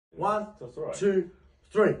One, That's all right. 2,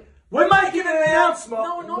 3. We're making an announcement.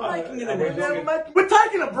 No, we're not making an announcement. We're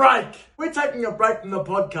taking a break. We're taking a break from the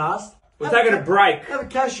podcast. We're taking a break. Have a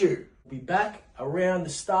cashew. We'll be back around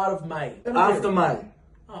the start of May. After May.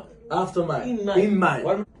 Oh, After May. In May. In May.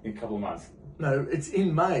 In a couple of months. No, it's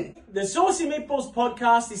in May. The Saucy Meatballs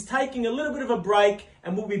podcast is taking a little bit of a break,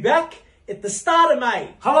 and we'll be back at the start of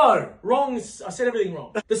May. Hello. Wrong, I said everything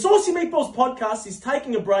wrong. The Saucy Meatballs podcast is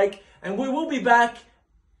taking a break, and we will be back.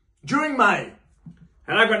 During May.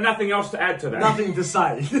 And I've got nothing else to add to that. Nothing to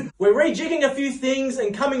say. We're rejigging a few things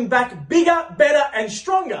and coming back bigger, better, and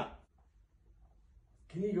stronger.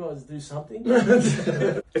 Can you guys do something?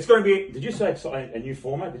 It's going to be, did you say a new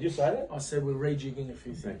format? Did you say that? I said we're rejigging a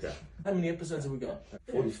few things. Okay. How many episodes have we got?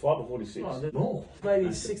 45 or 46? Oh, More.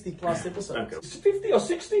 maybe 60 plus episodes. Okay. 50 or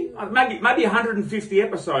 60? Maybe 150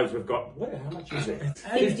 episodes we've got. How much is it?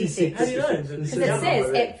 56. How do you know? Because It says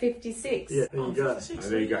at 56. Yeah, there you go. 56,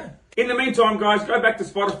 There you go. In the meantime, guys, go back to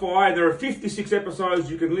Spotify. There are 56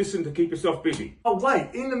 episodes you can listen to keep yourself busy. Oh, wait.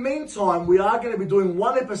 In the meantime, we are going to be doing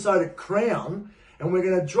one episode of Crown, and we're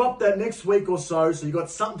going to drop that next week or so you got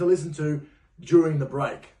something to listen to during the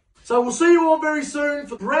break. So we'll see you all very soon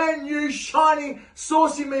for brand new, shiny,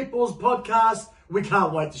 Saucy Meatballs podcast. We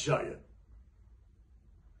can't wait to show you.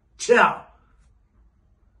 Ciao.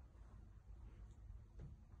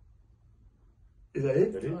 Is that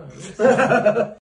it? Is that it?